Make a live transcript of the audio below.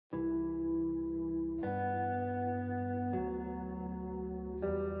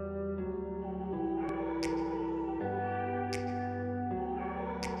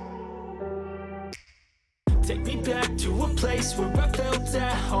Take me back to a place where I felt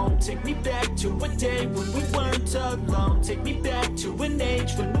at home. Take me back to a day when we weren't alone. Take me back to an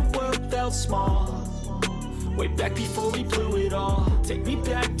age when the world felt small. Way back before we blew it all. Take me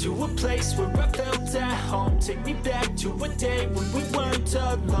back to a place where I felt at home. Take me back to a day when we weren't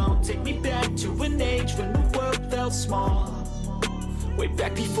alone. Take me back to an age when the world felt small. Way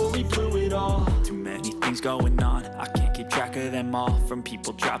back before we blew it all. Too many things going on, I can't keep track of them all. From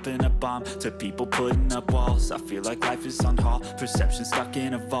people dropping a bomb to people putting up walls. I feel like life is on hold, perception stuck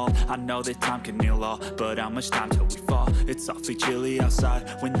in a vault. I know that time can heal all, but how much time till we fall? It's awfully chilly outside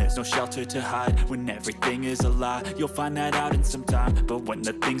when there's no shelter to hide. When everything is a lie, you'll find that out in some time. But when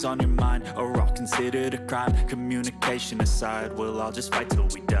the things on your mind are all considered a crime, communication aside, we'll all just fight till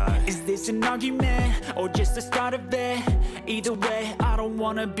we die. Is this an argument or just the start of it? Either way, I don't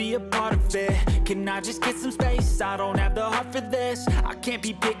wanna be a part of it. Can I just get some space? I don't have the heart for this. I can't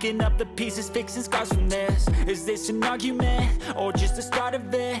be picking up the pieces, fixing scars from this. Is this an argument or just the start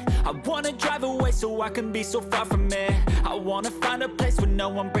of it? I wanna drive away so I can be so far from it. I wanna find a place where no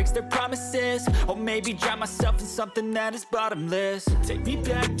one breaks their promises. Or maybe drown myself in something that is bottomless. Take me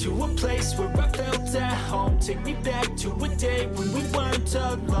back to a place where I felt at home. Take me back to a day when we weren't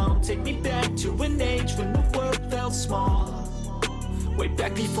alone. Take me back to an age when the world felt small. Way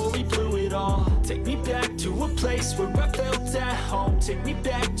back before we blew it all. Take me back to a place where I felt at home. Take me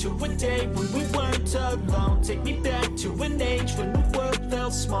back to a day when we weren't alone. Take me back to an age when the world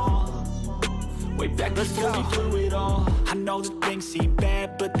felt small. Way back before we blew it all. I know that things seem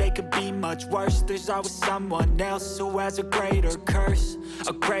bad, but they could be much worse. There's always someone else who has a greater curse,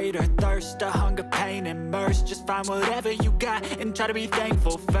 a greater thirst, a hunger, pain, and mercy. Just find whatever you got and try to be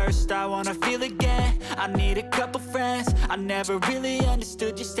thankful first. I wanna feel again, I need a couple friends. I never really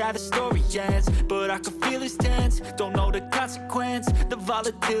understood just how the story ends, but I can feel it's tense, don't know the consequence. The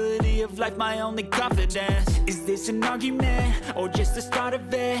volatility of life, my only confidence. Is this an argument or just the start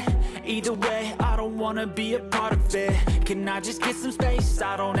of it? Either way, I don't wanna be a part of it. Can I just get some space?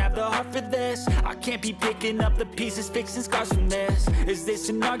 I don't have the heart for this. I can't be picking up the pieces, fixing scars from this. Is this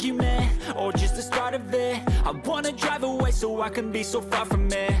an argument or just the start of it? I wanna drive away so I can be so far from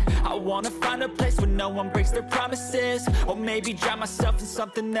it. I wanna find a place where no one breaks their promises. Or maybe drown myself in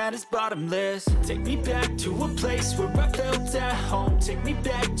something that is bottomless. Take me back to a place where I felt at home. Take me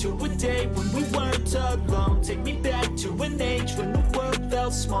back to a day when we weren't alone. Take me back to an age when the world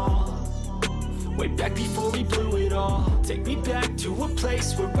felt small. Way back before we blew it all. Take me back to a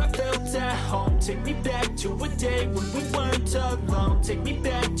place where I felt at home. Take me back to a day when we weren't alone. Take me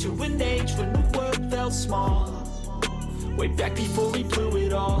back to an age when the world felt small. Way back before we blew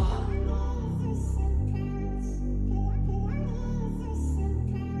it all.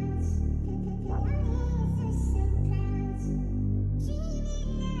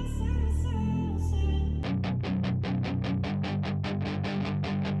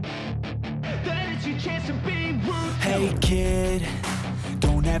 Hey kid,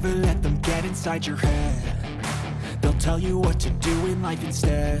 don't ever let them get inside your head. They'll tell you what to do in life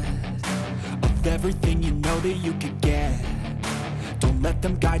instead of everything you know that you could get. Don't let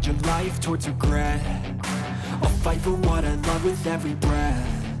them guide your life towards regret. I'll fight for what I love with every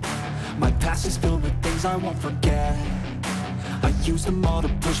breath. My past is filled with things I won't forget. I use them all to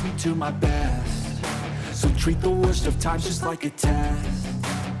push me to my best. So treat the worst of times just like a test.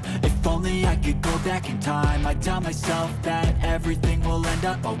 If only I could go back in time, I'd tell myself that everything will end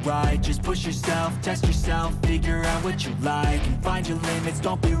up alright. Just push yourself, test yourself, figure out what you like, and find your limits,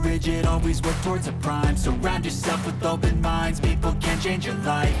 don't be rigid, always work towards a prime. Surround yourself with open minds, people can change your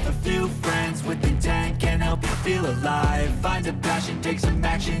life. A few friends with intent can help you feel alive. Find a passion, take some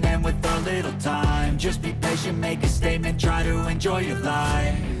action, and with a little time, just be patient, make a statement, try to enjoy your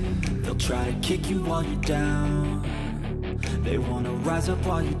life. They'll try to kick you while you're down. They wanna rise up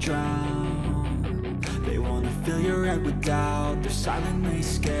while you drown. They wanna fill your head with doubt. They're silently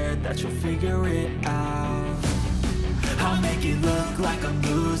scared that you'll figure it out. I'll make it look like I'm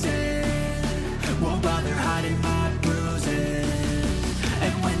losing, won't bother hiding my bruises.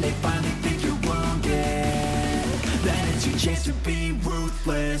 And when they finally think you're wounded, then it's your chance to be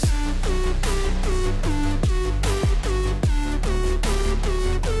ruthless.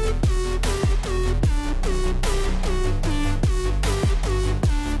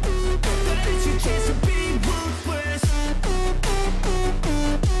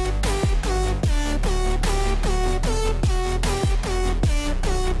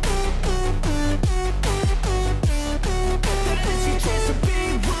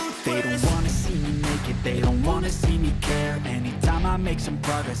 I make some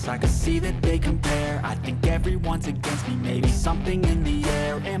progress, I can see that they compare. I think everyone's against me, maybe something in the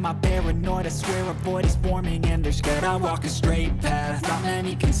air. Am I paranoid? I swear a void is forming and they're scared. I walk a straight path, not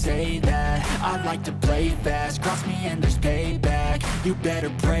many can say that. I like to play fast, cross me and there's payback. You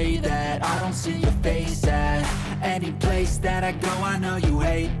better pray that I don't see your face at any place that I go. I know you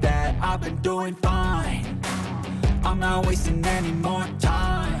hate that. I've been doing fine, I'm not wasting any more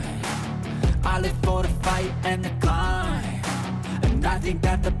time. I live for the fight and the climb, and I think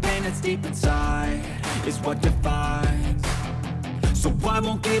that the pain that's deep inside is what defines. So I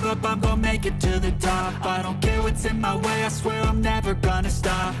won't give up, I'm gonna make it to the top. I don't care what's in my way, I swear I'm never gonna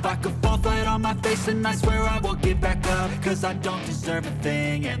stop. I could fall flat on my face and I swear I won't get back up, cause I don't deserve a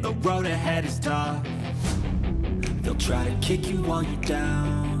thing and the road ahead is tough. They'll try to kick you while you're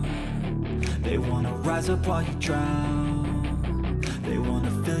down, they wanna rise up while you drown. They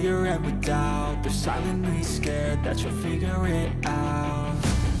wanna fill your head with doubt, they're silently scared that you'll figure it out.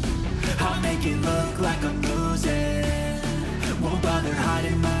 I'll make it look like I'm losing, won't bother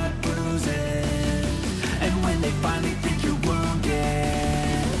hiding my bruises. And when they finally think you're wounded,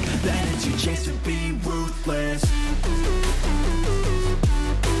 then it's your chance to be ruthless.